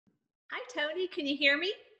Hi, Tony. Can you hear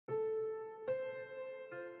me?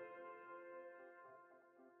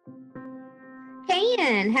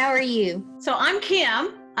 Can, how are you? So I'm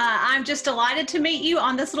Kim. I'm just delighted to meet you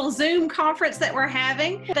on this little Zoom conference that we're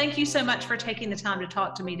having. Thank you so much for taking the time to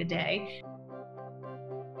talk to me today.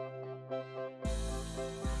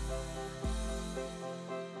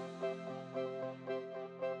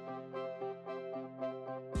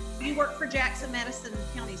 You work for Jackson-Madison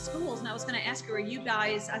County Schools, and I was going to ask you, are you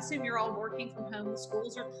guys, I assume you're all working from home, the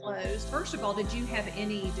schools are closed. First of all, did you have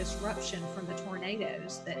any disruption from the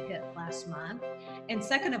tornadoes that hit last month? And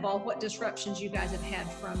second of all, what disruptions you guys have had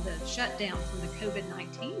from the shutdown from the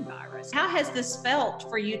COVID-19 virus? How has this felt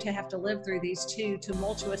for you to have to live through these two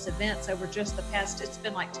tumultuous events over just the past, it's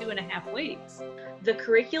been like 2.5 weeks? The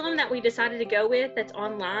curriculum that we decided to go with that's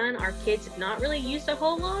online, our kids have not really used a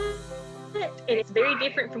whole lot. And it's very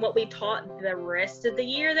different from what we taught the rest of the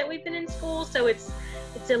year that we've been in school. So it's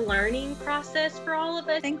a learning process for all of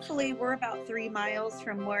us. Thankfully, we're about 3 miles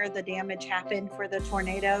from where the damage happened for the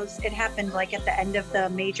tornadoes. It happened like at the end of the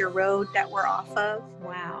major road that we're off of.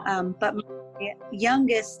 Wow. But my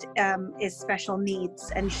youngest is special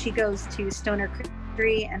needs, and she goes to Stoner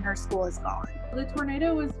Creek, and her school is gone. The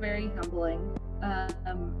tornado was very humbling.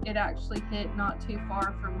 It actually hit not too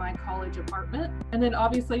far from my college apartment. And then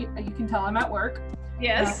obviously, you can tell I'm at work.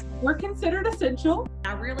 Yes. We're considered essential.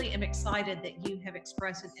 I really am excited that you have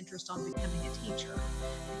expressed an interest on becoming a teacher,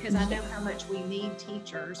 because I know how much we need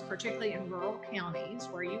teachers, particularly in rural counties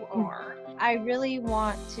where you are. I really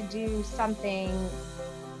want to do something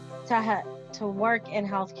to work in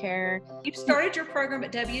healthcare. You've started your program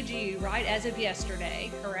at WGU, right, as of yesterday,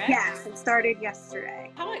 correct? Yes, it started yesterday.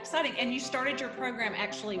 How exciting. And you started your program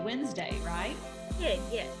actually Wednesday, right?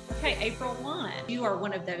 Yes. Okay, April 1. You are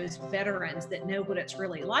one of those veterans that know what it's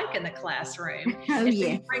really like in the classroom. Oh, and so yeah.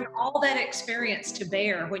 you bring all that experience to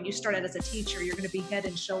bear when you start out as a teacher. You're going to be head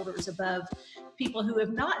and shoulders above people who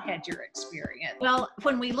have not had your experience. Well,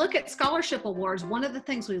 when we look at scholarship awards, one of the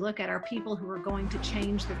things we look at are people who are going to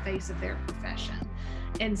change the face of their profession.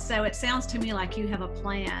 And so it sounds to me like you have a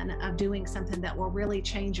plan of doing something that will really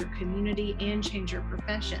change your community and change your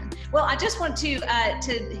profession. Well, I just want to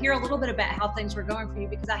hear a little bit about how things were going for you,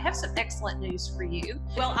 because I have some excellent news for you.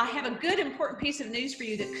 Well, I have a good, important piece of news for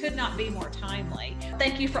you that could not be more timely.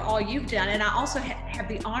 Thank you for all you've done. And I also have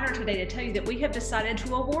the honor today to tell you that we have decided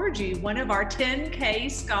to award you one of our Tenn-K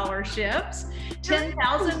scholarships,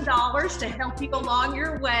 $10,000 to help you along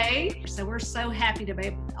your way. So we're so happy to be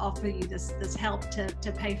able to offer you this help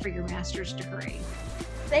to pay for your master's degree.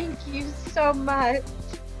 Thank you so much.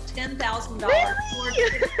 $10,000 towards your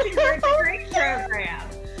degree program.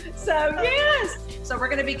 So yes, so we're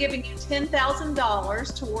going to be giving you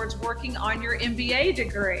 $10,000 towards working on your MBA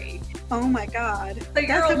degree. Oh my God. So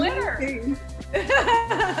you're a winner. Amazing.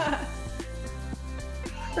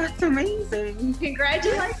 That's amazing.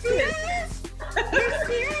 Congratulations. You're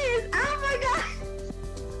serious? Oh my God.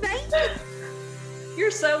 Thank you.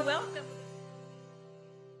 You're so welcome.